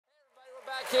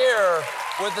Here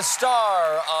with the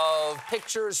star of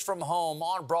Pictures from Home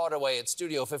on Broadway at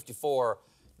Studio 54,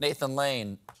 Nathan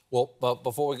Lane. Well, but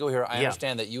before we go here, I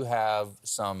understand that you have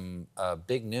some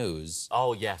big news.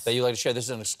 Oh, yes. That you'd like to share. This is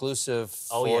an exclusive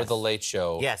for The Late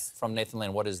Show. Yes. From Nathan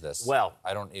Lane. What is this? Well,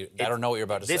 I don't know what you're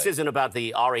about to say. This isn't about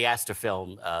the Ari Aster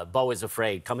film, Beau is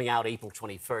Afraid, coming out April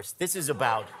 21st. This is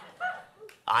about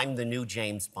I'm the new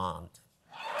James Bond.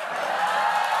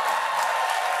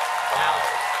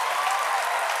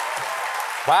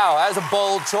 Wow, that is a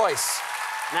bold choice.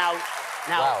 Now,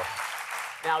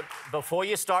 before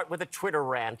you start with the Twitter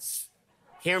rants,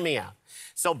 hear me out.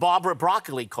 So Barbara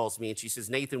Broccoli calls me and she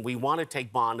says, Nathan, we want to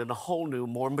take Bond in a whole new,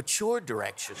 more mature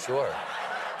direction.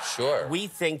 Sure. We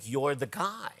think you're the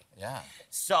guy. Yeah.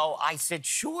 So I said,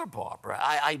 sure, Barbara.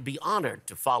 I'd be honored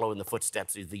to follow in the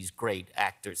footsteps of these great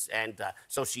actors. And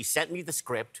so she sent me the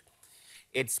script.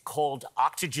 It's called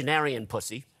Octogenarian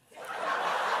Pussy.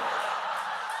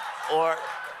 Or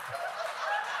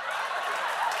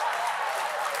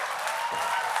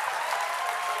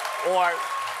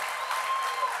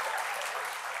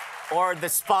The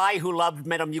Spy Who Loved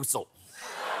Metamucil.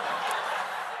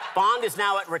 Bond is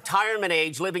now at retirement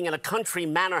age, living in a country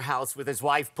manor house with his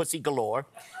wife, Pussy Galore.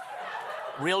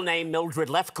 Real name, Mildred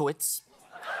Lefkowitz.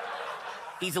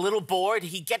 He's a little bored.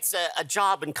 He gets a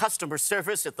job in customer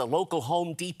service at the local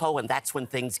Home Depot, and that's when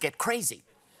things get crazy.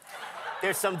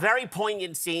 There's some very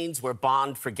poignant scenes where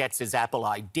Bond forgets his Apple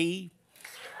ID.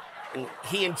 And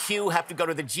he and Q have to go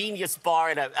to the Genius Bar,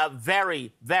 and a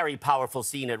very, very powerful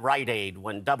scene at Rite Aid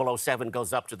when 007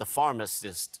 goes up to the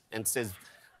pharmacist and says,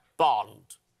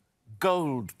 Bond,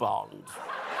 gold bond.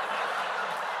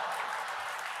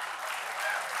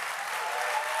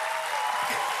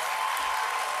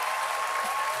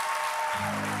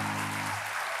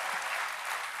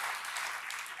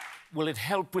 Will it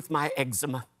help with my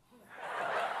eczema?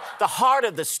 The heart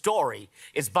of the story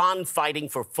is Bond fighting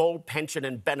for full pension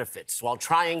and benefits while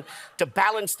trying to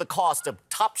balance the cost of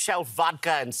top-shelf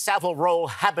vodka and Savile Row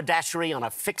haberdashery on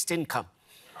a fixed income.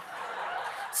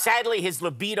 Sadly, his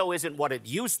libido isn't what it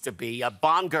used to be. A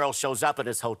Bond girl shows up at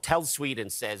his hotel suite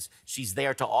and says she's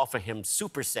there to offer him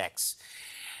super sex.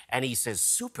 And he says,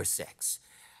 super sex?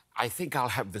 I think I'll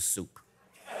have the soup.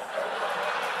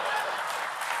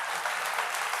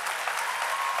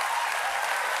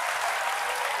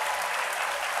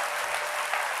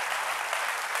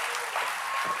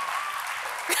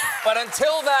 But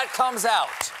until that comes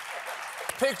out,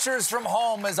 Pictures from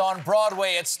Home is on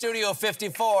Broadway at Studio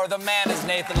 54. The man is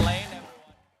Nathan Lane.